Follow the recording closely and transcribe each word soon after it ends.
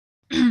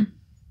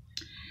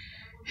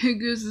Hey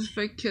guys, it's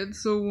Fat Cat.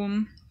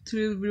 So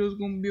today's video is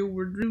gonna be a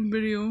word dream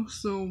video.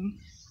 So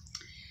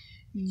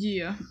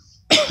yeah.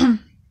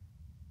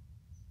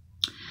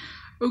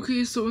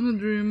 Okay, so in the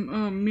dream,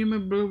 me and my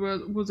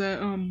brother was at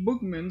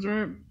Bookman's,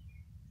 right?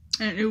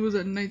 And it was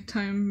at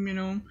nighttime,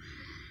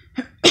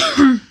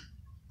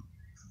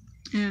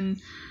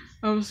 and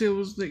obviously I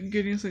was like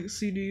getting like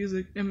CDs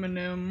like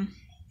Eminem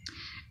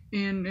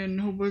and a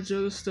whole bunch of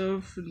other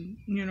stuff, and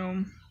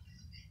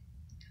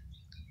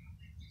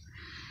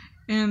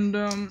and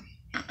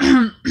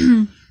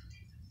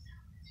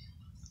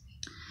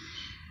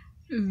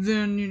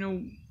then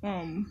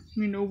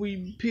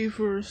we pay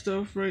for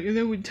stuff, right? And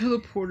then we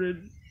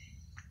teleported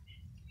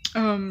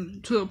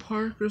to the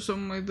park or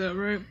something like that,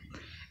 right?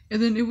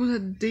 And then it was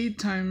at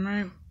daytime,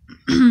 right?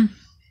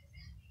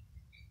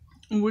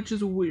 Which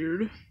is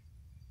weird,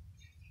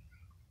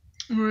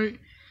 right?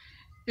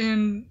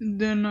 And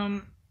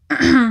then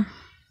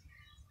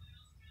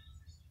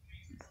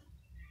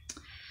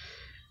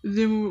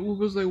then we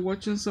was like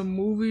watching some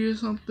movie or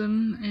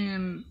something,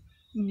 and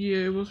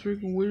yeah, it was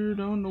freaking weird.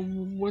 I don't know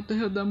what the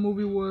hell that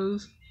movie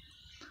was.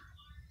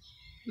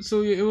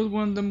 So yeah, it was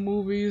one of the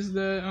movies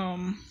that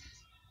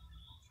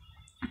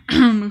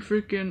my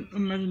freaking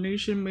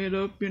imagination made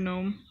up,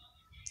 and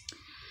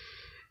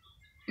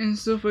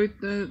stuff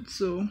like that.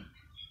 So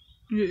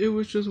yeah, it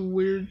was just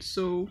weird.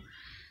 So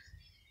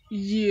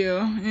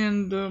yeah,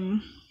 and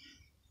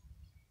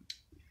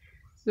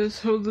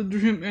that's how the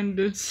dream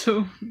ended.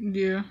 So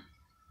yeah.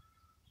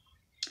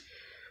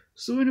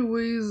 So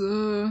anyways,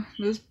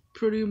 that's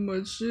pretty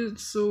much it.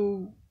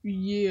 So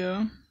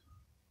yeah.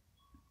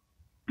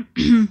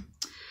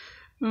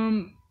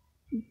 um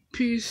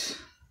Peace.